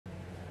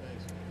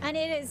And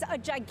it is a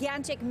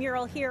gigantic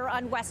mural here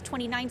on West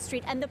 29th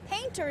Street. And the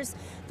painters,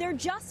 they're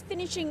just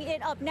finishing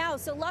it up now.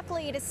 So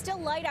luckily it is still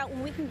light out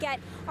when we can get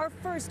our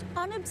first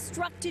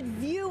unobstructed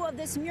view of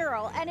this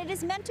mural. And it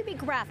is meant to be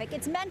graphic.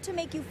 It's meant to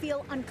make you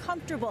feel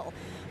uncomfortable.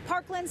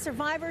 Parkland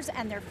survivors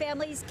and their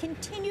families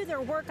continue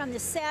their work on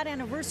this sad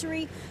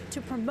anniversary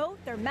to promote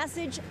their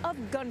message of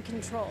gun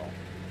control.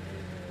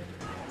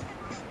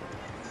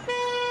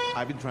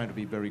 I've been trying to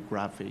be very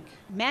graphic.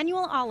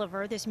 Manuel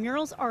Oliver, this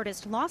mural's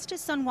artist, lost his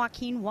son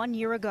Joaquin 1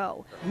 year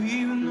ago. The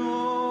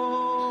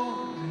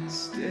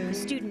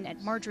student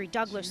at Marjorie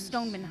Douglas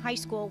Stoneman High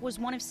School was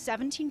one of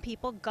 17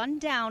 people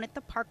gunned down at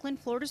the Parkland,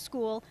 Florida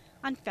school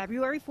on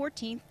February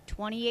 14,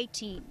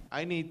 2018.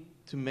 I need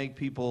to make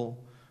people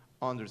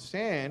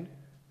understand,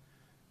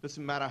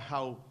 doesn't matter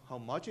how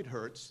much it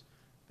hurts,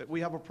 that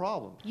we have a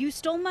problem. You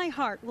Stole My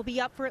Heart will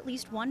be up for at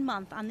least 1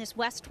 month on this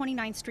West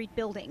 29th Street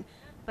building.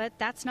 But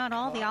that's not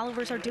all the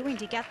Olivers are doing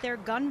to get their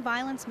gun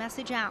violence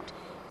message out.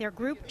 Their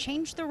group,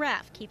 Change the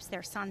Ref, keeps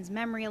their son's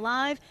memory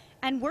alive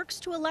and works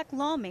to elect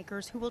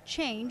lawmakers who will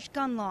change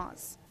gun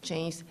laws.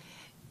 Change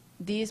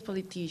these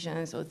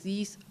politicians or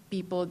these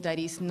people that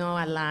is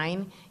not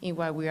aligned in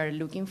what we are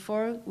looking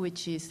for,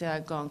 which is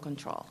gun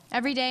control.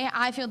 Every day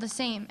I feel the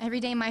same.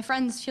 Every day my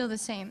friends feel the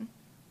same.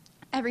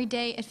 Every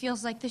day it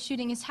feels like the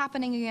shooting is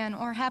happening again,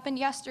 or happened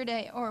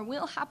yesterday, or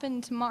will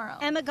happen tomorrow.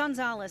 Emma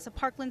Gonzalez, a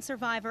Parkland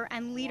survivor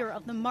and leader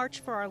of the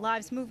March for Our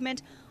Lives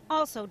movement,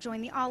 also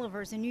joined the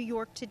Olivers in New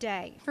York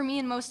today. For me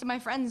and most of my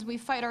friends, we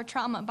fight our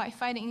trauma by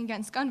fighting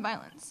against gun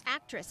violence.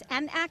 Actress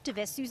and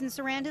activist Susan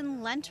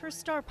Sarandon lent her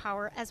star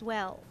power as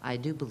well. I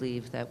do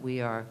believe that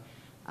we are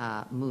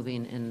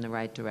moving in the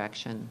right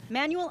direction.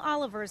 Manuel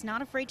Oliver is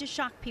not afraid to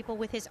shock people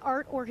with his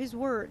art or his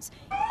words,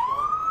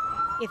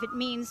 if it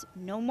means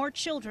no more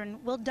children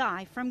will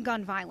die from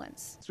gun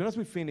violence. As soon as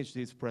we finish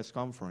this press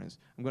conference,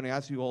 I'm going to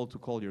ask you all to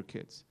call your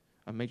kids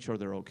and make sure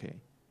they're okay.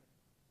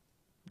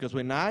 Because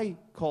when I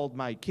called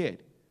my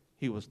kid,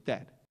 he was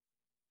dead.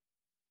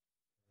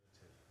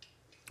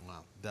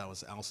 Wow, that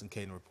was Allison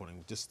Caden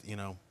reporting just,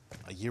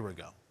 a year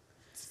ago.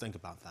 Let's think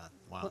about that.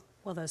 Wow.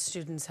 Well, those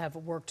students have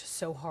worked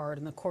so hard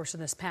in the course of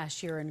this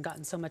past year and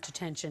gotten so much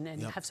attention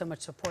and have so much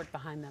support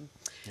behind them.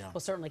 Yeah.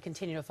 We'll certainly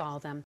continue to follow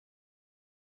them.